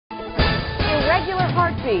Irregular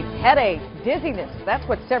heartbeats, headaches, dizziness. That's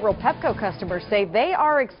what several Pepco customers say they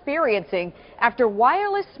are experiencing after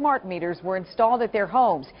wireless smart meters were installed at their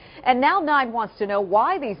homes. And now 9 wants to know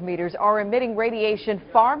why these meters are emitting radiation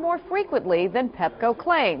far more frequently than Pepco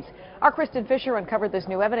claims. Our Kristen Fisher uncovered this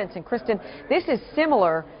new evidence. And Kristen, this is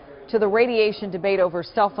similar to the radiation debate over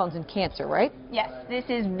cell phones and cancer, right? Yes, this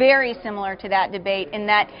is very similar to that debate in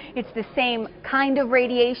that it's the same kind of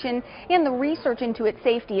radiation and the research into its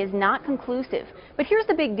safety is not conclusive. But here's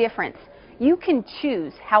the big difference. You can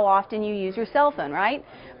choose how often you use your cell phone, right?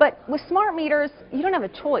 But with smart meters, you don't have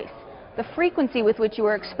a choice. The frequency with which you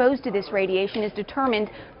are exposed to this radiation is determined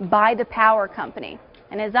by the power company.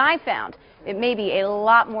 And as I found, it may be a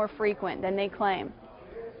lot more frequent than they claim.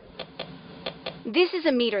 This is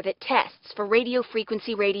a meter that tests for radio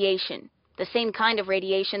frequency radiation, the same kind of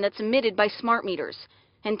radiation that's emitted by smart meters.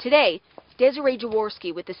 And today, Desiree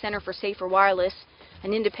Jaworski with the Center for Safer Wireless,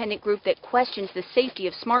 an independent group that questions the safety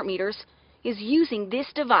of smart meters, is using this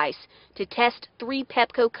device to test 3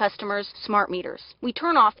 Pepco customers' smart meters. We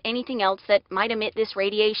turn off anything else that might emit this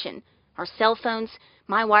radiation, our cell phones,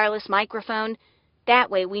 my wireless microphone. That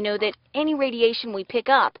way we know that any radiation we pick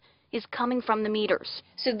up is coming from the meters.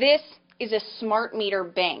 So this is a smart meter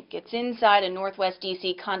bank. It's inside a Northwest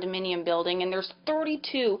DC condominium building, and there's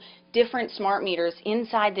 32 different smart meters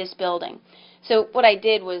inside this building. So what I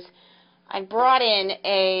did was I brought in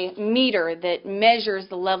a meter that measures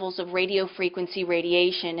the levels of radio frequency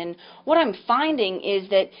radiation, and what I'm finding is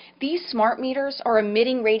that these smart meters are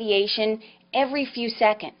emitting radiation every few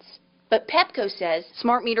seconds. But Pepco says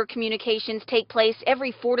smart meter communications take place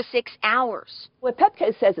every 4 to 6 hours. What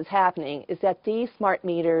Pepco says is happening is that these smart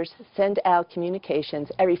meters send out communications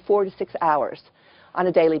every 4 to 6 hours on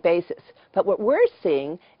a daily basis. But what we're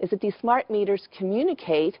seeing is that these smart meters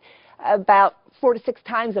communicate about 4 to 6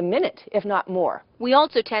 times a minute, if not more. We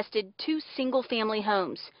also tested 2 single-family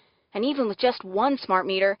homes. And even with just one smart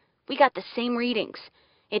meter, we got the same readings.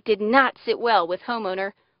 It did not sit well with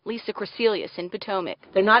homeowner Lisa Crecelius in Potomac.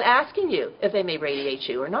 They're not asking you if they may radiate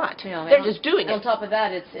you or not. No, they're just doing it. On top of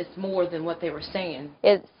that, it's more than what they were saying.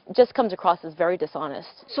 It just comes across as very dishonest.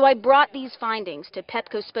 So I brought these findings to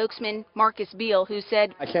Pepco spokesman Marcus Beal, who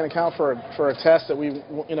said, I can't account for a test that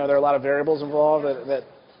there are a lot of variables involved that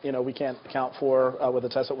we can't account for with a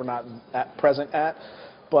test that we're not present at.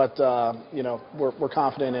 But, we're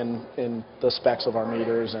confident in the specs of our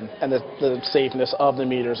meters and the safeness of the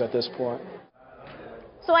meters at this point.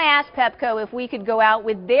 So I asked Pepco if we could go out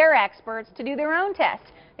with their experts to do their own test.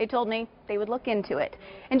 They told me they would look into it.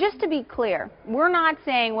 And just to be clear, we're not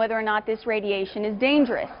saying whether or not this radiation is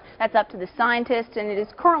dangerous. That's up to the scientists, and it is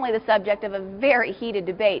currently the subject of a very heated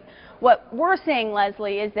debate. What we're saying,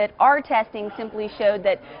 Leslie, is that our testing simply showed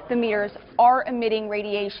that the meters are emitting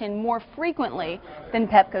radiation more frequently than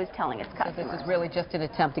Pepco's telling its customers. So this is really just an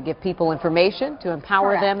attempt to give people information, to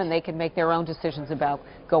empower Correct. them, and they can make their own decisions about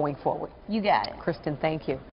going forward. You got it. Kristen, thank you.